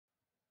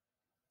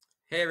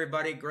Hey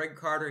everybody, Greg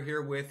Carter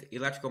here with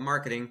Electrical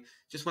Marketing.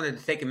 Just wanted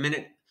to take a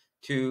minute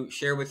to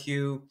share with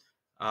you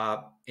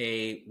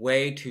a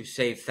way to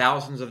save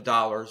thousands of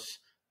dollars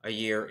a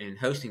year in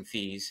hosting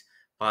fees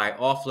by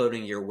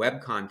offloading your web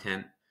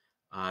content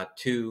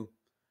to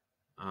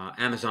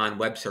Amazon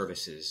Web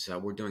Services.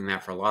 We're doing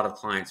that for a lot of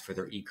clients for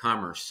their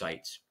e-commerce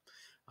sites,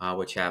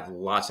 which have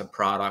lots of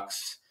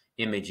products,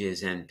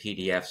 images, and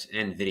PDFs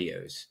and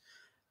videos.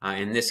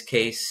 In this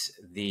case,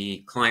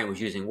 the client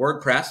was using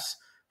WordPress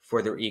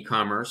for their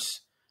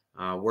e-commerce.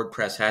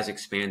 WordPress has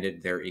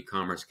expanded their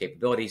e-commerce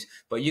capabilities,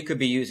 but you could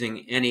be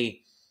using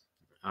any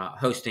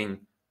hosting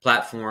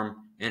platform,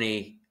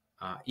 any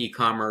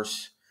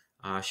e-commerce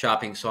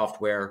shopping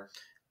software,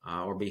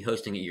 or be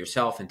hosting it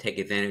yourself and take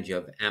advantage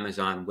of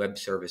Amazon Web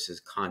Services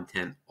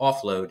content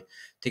offload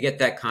to get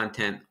that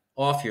content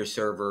off your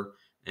server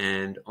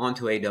and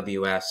onto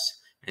AWS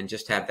and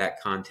just have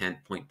that content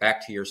point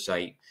back to your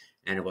site,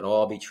 and it would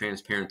all be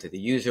transparent to the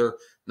user.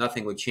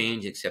 Nothing would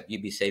change except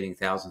you'd be saving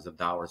thousands of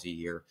dollars a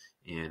year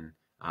in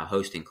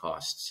hosting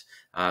costs.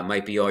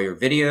 Might be all your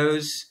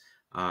videos.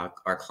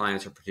 Our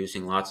clients are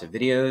producing lots of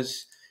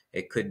videos.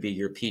 It could be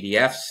your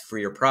PDFs for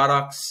your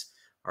products.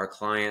 Our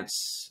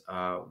clients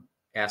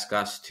ask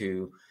us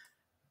to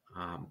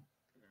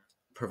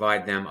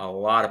provide them a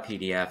lot of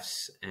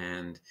PDFs,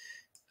 and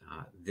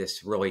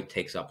this really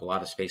takes up a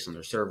lot of space on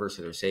their server,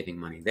 so they're saving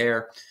money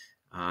there.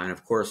 And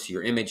of course,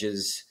 your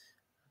images,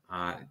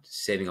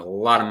 saving a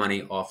lot of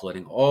money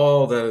offloading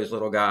all those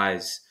little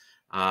guys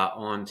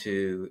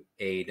onto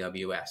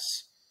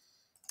AWS.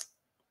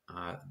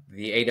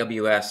 The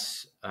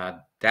AWS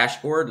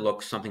dashboard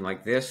looks something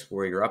like this,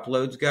 where your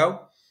uploads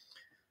go.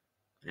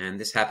 And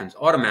this happens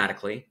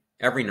automatically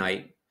every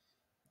night,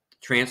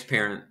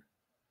 transparent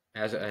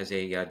as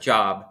a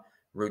job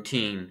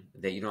routine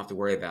that you don't have to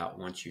worry about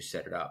once you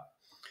set it up.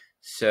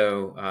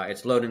 So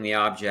it's loading the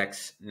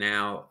objects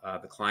now.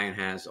 The client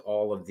has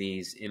all of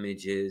these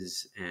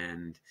images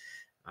and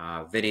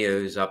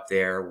videos up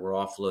there. We're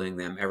offloading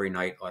them every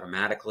night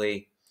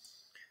automatically.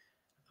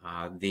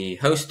 The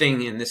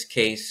hosting in this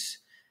case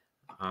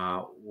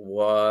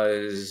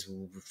was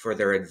for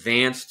their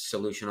advanced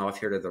solution off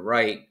here to the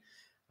right,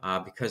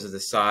 because of the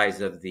size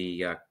of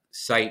the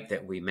site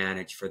that we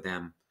manage for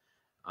them,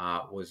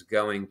 was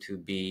going to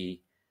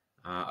be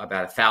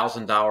about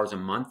 $1,000 a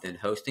month in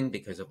hosting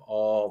because of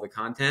all the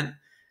content.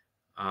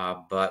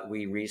 But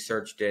we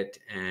researched it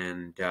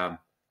and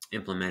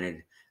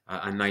implemented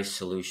a nice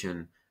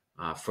solution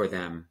for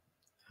them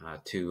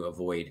to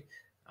avoid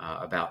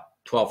about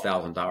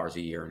 $12,000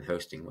 a year in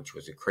hosting, which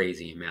was a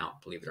crazy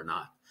amount, believe it or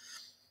not.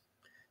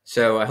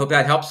 So I hope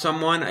that helps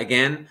someone.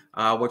 Again,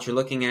 what you're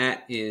looking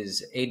at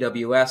is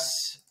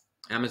AWS,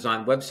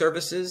 Amazon Web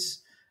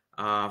Services,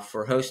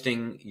 for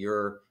hosting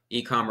your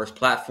e-commerce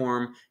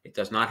platform. It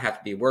does not have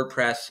to be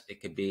WordPress.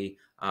 It could be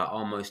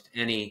almost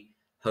any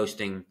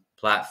hosting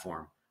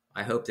platform.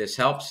 I hope this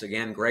helps.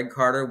 Again, Greg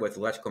Carter with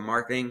Electrical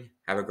Marketing.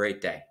 Have a great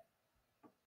day.